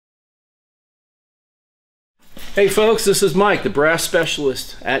Hey folks, this is Mike, the brass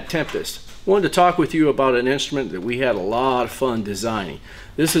specialist at Tempest. Wanted to talk with you about an instrument that we had a lot of fun designing.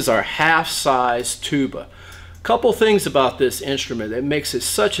 This is our half-size tuba. Couple things about this instrument that makes it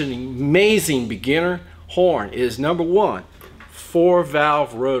such an amazing beginner horn is number one,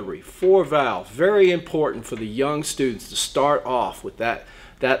 4-valve rotary. 4-valve, very important for the young students to start off with that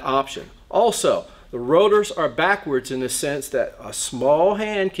option. Also, the rotors are backwards in the sense that a small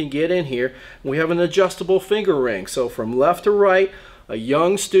hand can get in here. We have an adjustable finger ring, so from left to right, a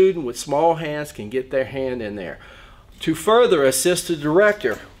young student with small hands can get their hand in there. To further assist the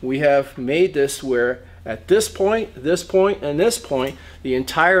director, we have made this where at this point, and this point, the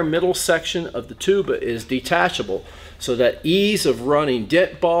entire middle section of the tuba is detachable, so that ease of running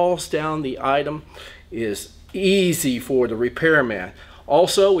dent balls down the item is easy for the repairman.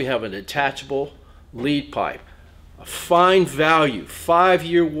 Also, we have a detachable lead pipe, a fine value,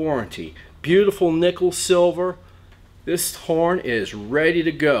 5-year warranty, beautiful nickel silver. This horn is ready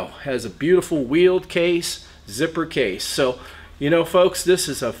to go. Has a beautiful wheeled case, zipper case. So, you know folks, this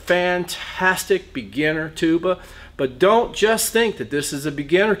is a fantastic beginner tuba, but don't just think that this is a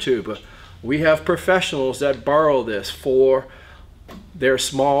beginner tuba. We have professionals that borrow this for their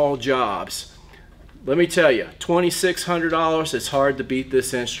small jobs. Let me tell you, $2,600, it's hard to beat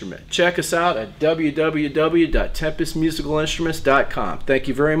this instrument. Check us out at www.tempestmusicalinstruments.com. Thank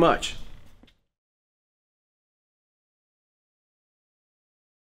you very much.